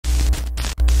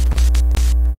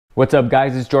What's up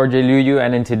guys, it's Yuyu,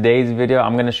 and in today's video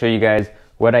I'm going to show you guys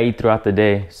what I eat throughout the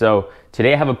day. So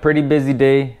today I have a pretty busy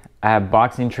day. I have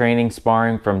boxing training,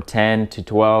 sparring from 10 to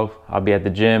 12. I'll be at the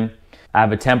gym. I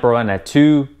have a tempo run at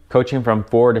 2, coaching from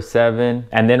 4 to 7,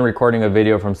 and then recording a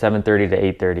video from 7:30 to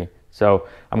 8:30. So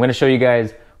I'm going to show you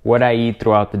guys what I eat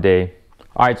throughout the day.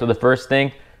 Alright, so the first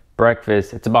thing,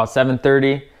 breakfast. It's about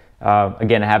 7:30.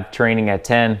 Again, I have training at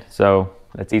 10, so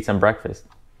let's eat some breakfast.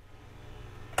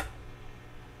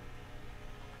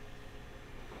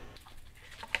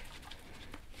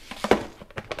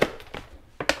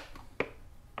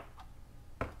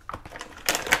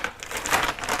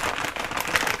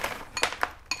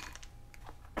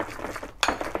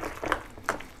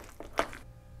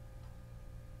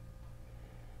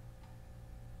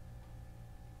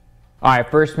 All right,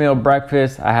 first meal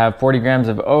breakfast, I have 40 grams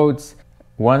of oats,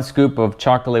 1 scoop of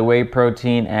chocolate whey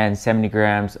protein, and 70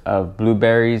 grams of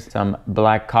blueberries, some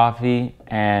black coffee,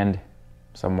 and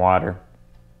some water.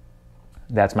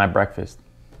 That's my breakfast.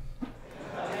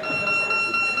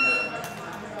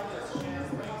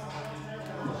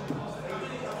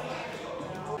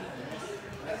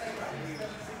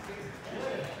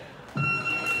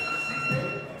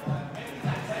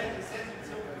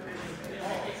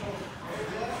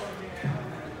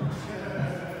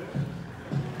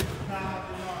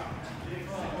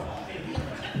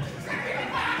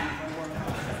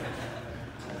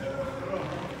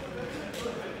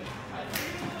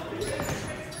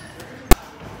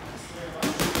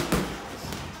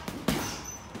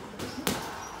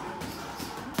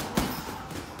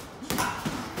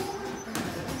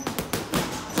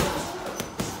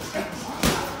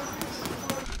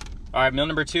 All right, meal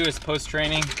number 2 is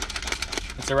post-training.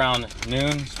 It's around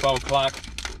noon, 12 o'clock.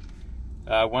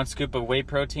 1 scoop of whey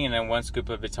protein and 1 scoop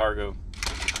of Vitargo.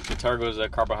 Vitargo is a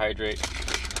carbohydrate,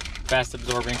 fast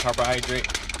absorbing carbohydrate.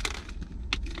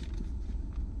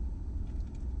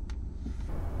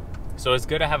 So it's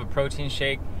good to have a protein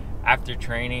shake after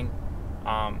training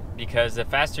because the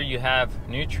faster you have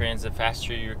nutrients, the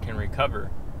faster you can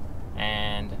recover.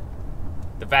 And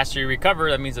the faster you recover,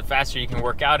 that means the faster you can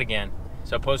work out again.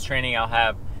 So post-training, I'll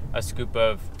have a scoop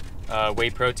of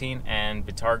whey protein and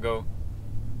Vitargo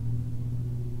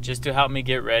just to help me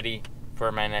get ready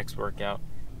for my next workout.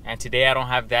 And today I don't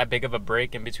have that big of a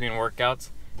break in between workouts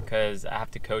because I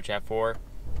have to coach at 4.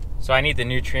 So I need the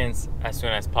nutrients as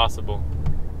soon as possible.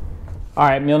 All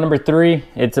right, meal number 3,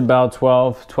 it's about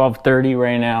 12:30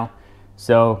 right now.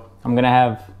 So I'm gonna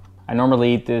have, I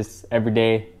normally eat this every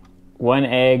day, 1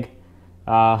 egg,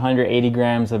 180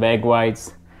 grams of egg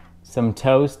whites, some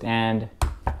toast, and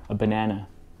a banana.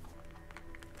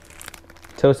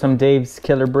 Toast some Dave's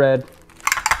Killer Bread.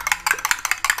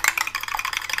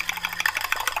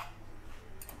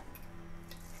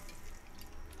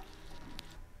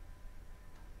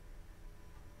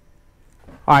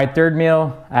 All right, third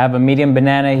meal, I have a medium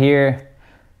banana here,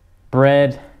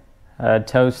 bread,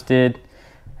 toasted,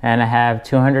 and I have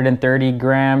 230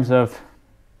 grams of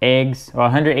eggs, or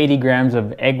 180 grams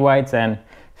of egg whites, and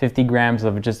 50 grams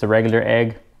of just a regular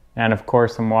egg, and of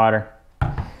course some water.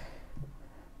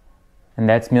 And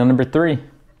that's meal number 3.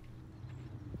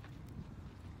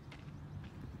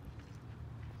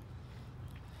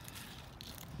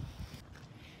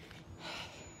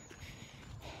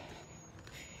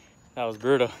 That was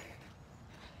brutal.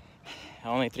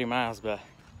 Only 3 miles, but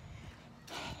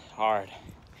hard.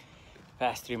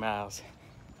 Fast 3 miles.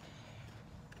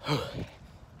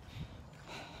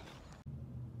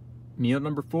 Meal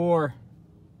number 4,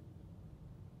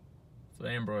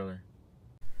 filet and broiler.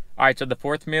 All right, so the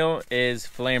 4th meal is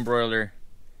filet and broiler.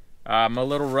 I'm a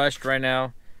little rushed right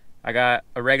now. I got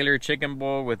a regular chicken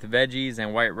bowl with veggies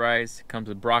and white rice. It comes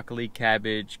with broccoli,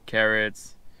 cabbage,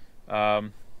 carrots,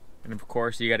 and of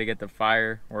course you got to get the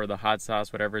fire or the hot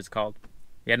sauce, whatever it's called.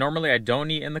 Yeah, normally I don't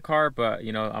eat in the car, but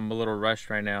you know, I'm a little rushed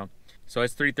right now. So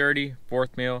it's 3:30,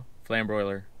 4th meal, filet and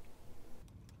broiler.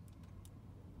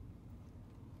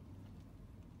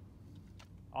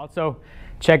 Also,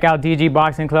 check out DG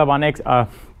Boxing Club on on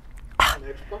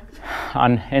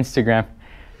Instagram.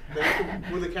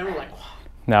 With the camera like,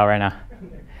 no, right now.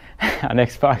 On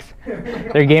Xbox.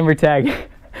 Their gamer tag.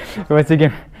 What's the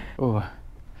game? Ooh,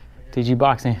 DG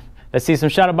Boxing. Let's see some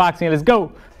shadow boxing. Let's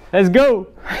go. Let's go.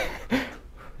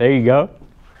 There you go.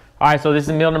 All right, so this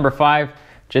is meal number 5.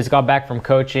 Just got back from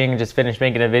coaching. Just finished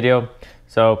making a video.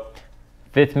 So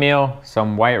 5th meal,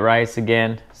 some white rice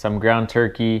again, some ground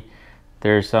turkey.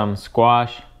 There's some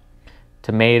squash,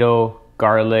 tomato,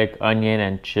 garlic, onion,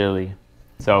 and chili.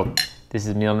 So this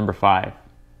is meal number 5.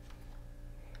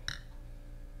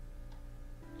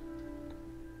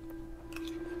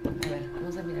 A ver,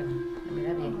 vamos a mirar bien.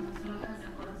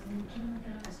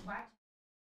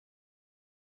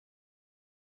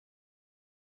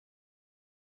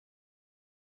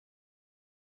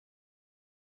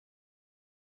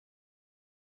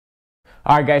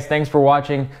 All right, guys, thanks for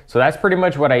watching. So that's pretty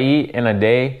much what I eat in a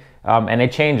day, and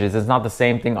it changes. It's not the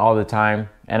same thing all the time,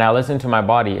 and I listen to my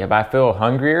body. If I feel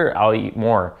hungrier, I'll eat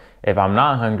more. If I'm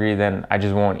not hungry, then I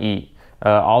just won't eat.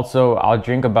 Also, I'll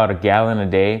drink about 1 gallon a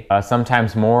day,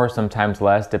 sometimes more, sometimes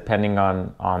less, depending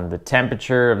on the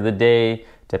temperature of the day,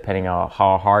 depending on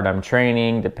how hard I'm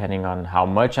training, depending on how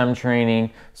much I'm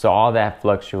training. So all that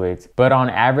fluctuates. But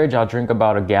on average, I'll drink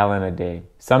about 1 gallon a day.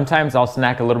 Sometimes I'll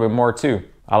snack a little bit more too.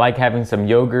 I like having some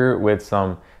yogurt with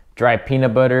some dry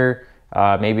peanut butter,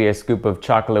 maybe a scoop of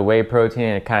chocolate whey protein,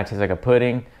 and it kind of tastes like a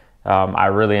pudding. I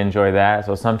really enjoy that.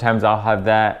 So sometimes I'll have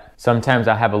that. Sometimes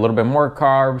I'll have a little bit more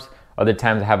carbs. Other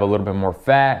times I have a little bit more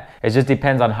fat. It just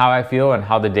depends on how I feel and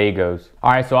how the day goes.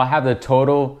 All right, so I have the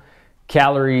total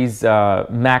calories,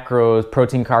 macros,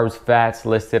 protein, carbs, fats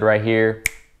listed right here.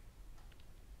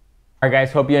 All right,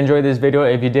 guys, hope you enjoyed this video.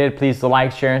 If you did, please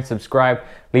like, share, and subscribe.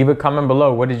 Leave a comment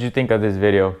below. What did you think of this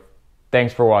video?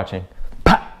 Thanks for watching.